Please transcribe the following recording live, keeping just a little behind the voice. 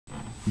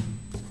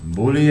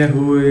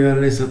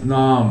Hallelujah,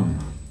 Nam.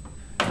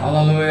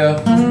 Hallelujah.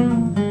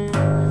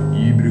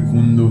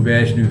 Ibrikundo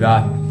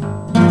Veshnuvat.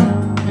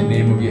 In the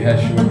name of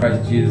Yeshua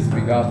Christ Jesus, the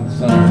begotten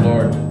Son of the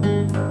Lord,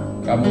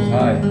 God Most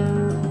High.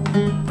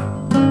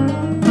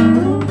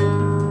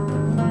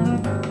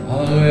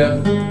 Hallelujah.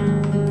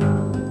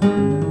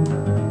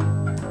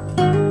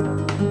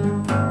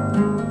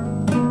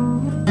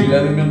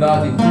 Ilani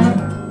Milnati,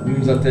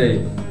 Umzatei.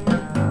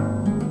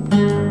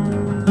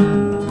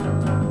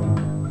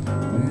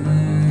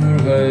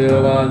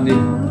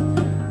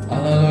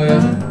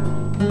 Hallelujah.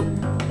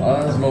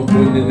 Asmo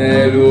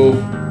Pundinello,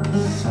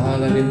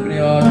 Sala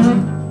Limbriati.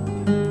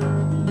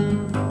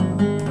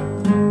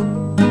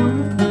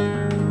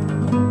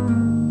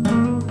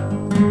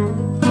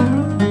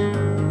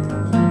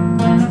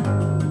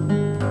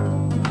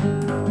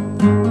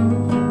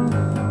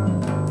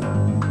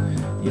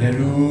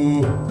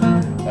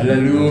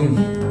 aLaLuie,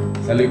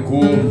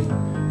 Salikum,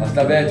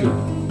 Astabetu.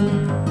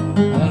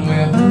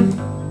 Hallelujah.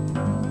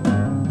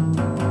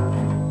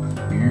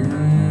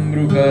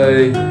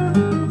 Brukai.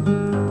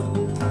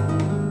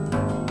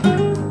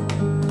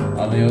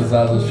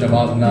 ozazL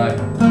chamado Nai.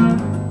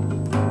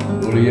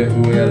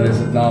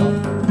 Nam.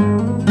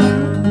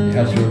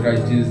 Yeshua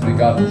Christ Jesus, the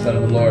begotten Son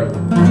of the Lord,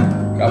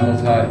 God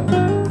Most High.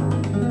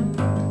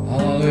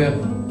 Hallelujah.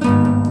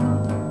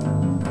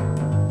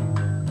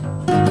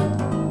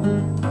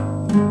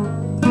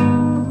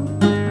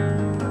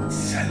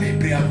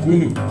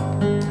 Celebriacuno.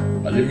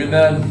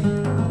 Aliminan.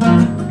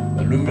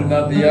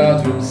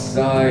 Aluminadiatum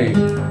sai.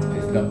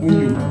 Esna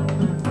unyu.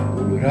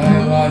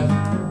 Urayawan.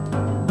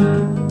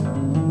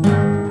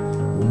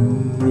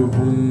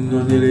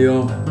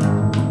 Nilio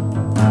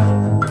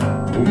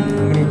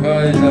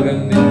Umrukai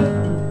Zavendi.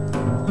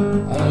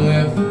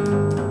 Hallelujah.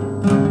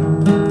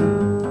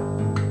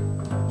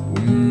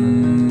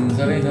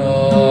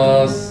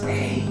 Zavinos.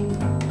 Hey.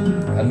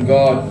 And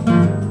God.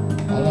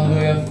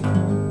 Hallelujah.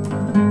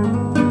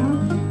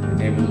 In the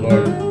name of the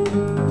Lord,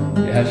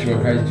 Yeshua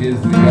Christ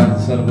Jesus, the begotten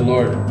Son of the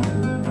Lord,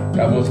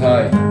 God Most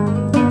High.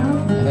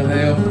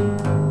 Hallelujah.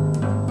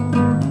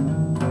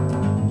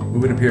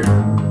 Moving up here.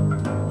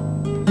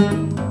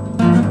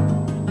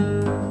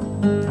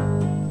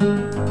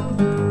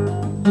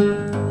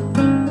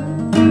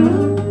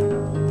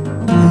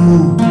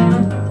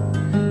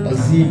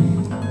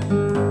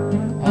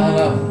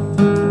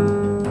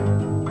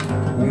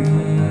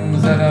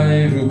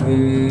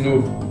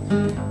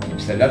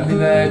 Salam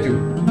dinaju.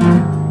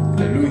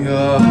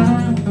 Hallelujah.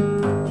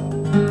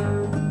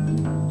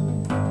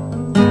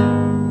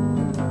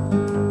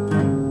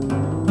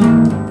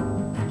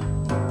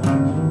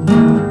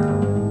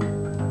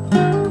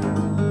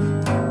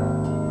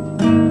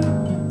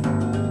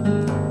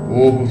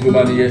 Oh,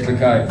 Bani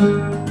Yeshlekai.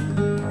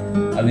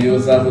 Ali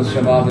ozazL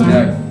chamado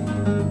Nai.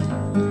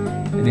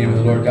 In the name of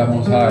the Lord God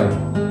Most High.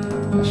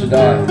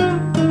 Ashaddai.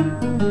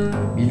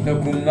 Mitna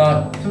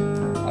kumnat.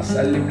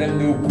 Asalim lam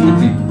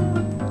nukuti.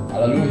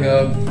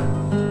 Hallelujah.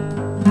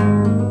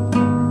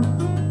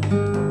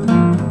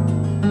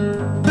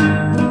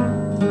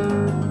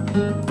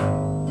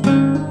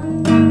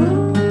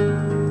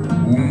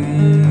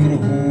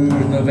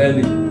 Umrukur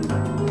Naveli.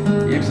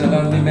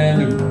 Ipsalam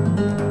Nimenu.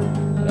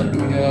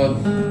 Hallelujah.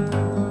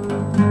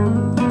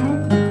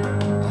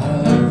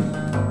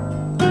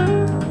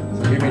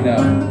 So hear me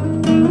now,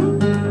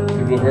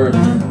 people of earth.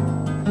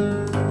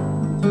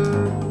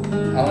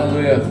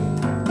 Hallelujah.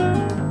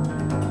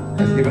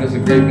 Has given us a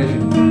great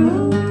mission.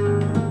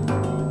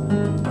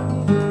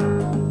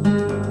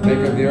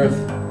 Make of the earth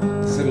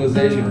a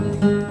civilization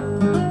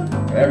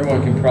where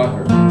everyone can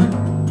prosper.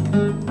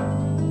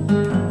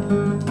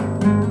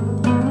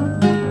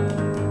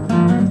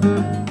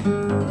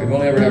 We've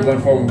only ever had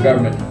one form of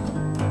government,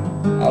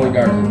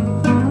 oligarchy.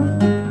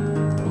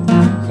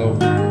 So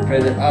pray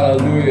that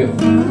aLaLuie,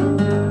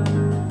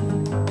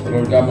 the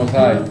Lord God Most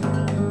High,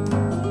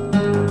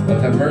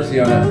 let have mercy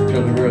on us,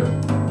 children of earth,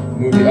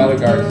 move the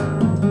oligarchs,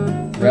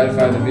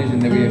 ratify the vision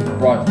that we have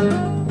brought to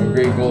a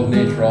great golden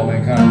age for all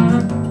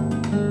mankind.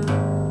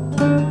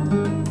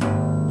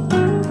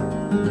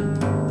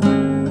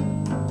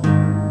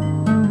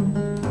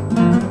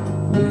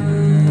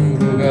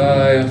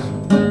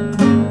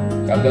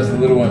 God bless the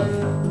little one.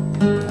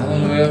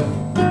 Hallelujah.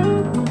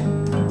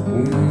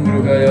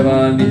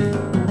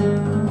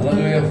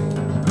 Hallelujah.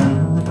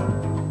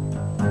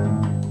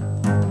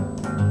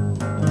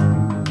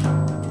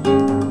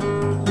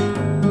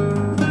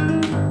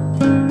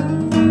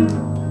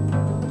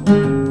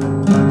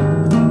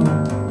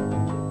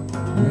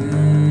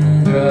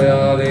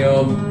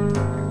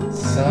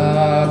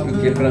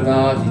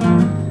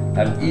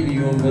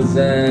 Al-ilium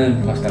vazen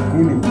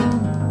pastakulu.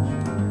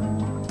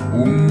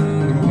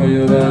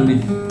 Umruhayavandi.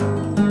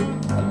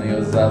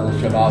 ozazL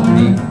chamado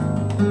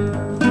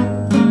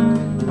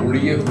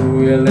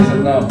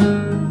Nam.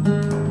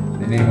 In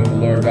the name of the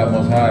Lord God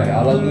Most High.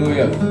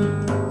 Hallelujah.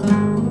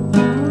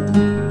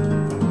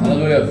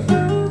 Hallelujah.